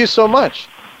 Thank you so much.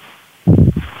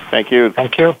 Thank you.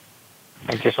 Thank you.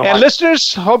 Thank you so much. And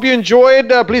listeners, hope you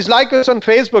enjoyed. Please like us on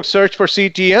Facebook, search for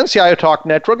CTN, CIO Talk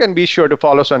Network, and be sure to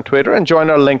follow us on Twitter and join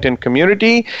our LinkedIn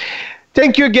community.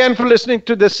 Thank you again for listening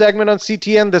to this segment on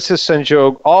CTN. This is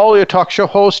Sanjog, all your talk show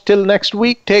hosts. Till next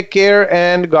week, take care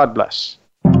and God bless.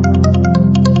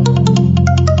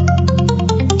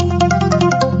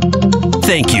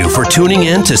 Thank you for tuning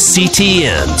in to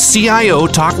CTN, CIO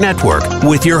Talk Network,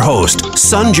 with your host,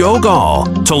 Sanjog Gall.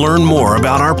 To learn more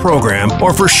about our program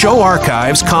or for show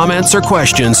archives, comments, or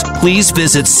questions, please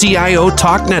visit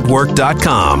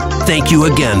CIOTalkNetwork.com. Thank you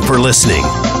again for listening.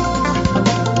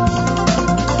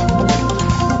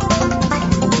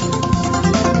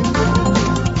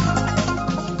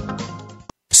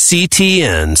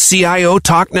 CTN, CIO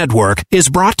Talk Network is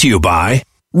brought to you by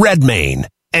Redmayne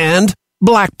and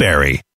BlackBerry.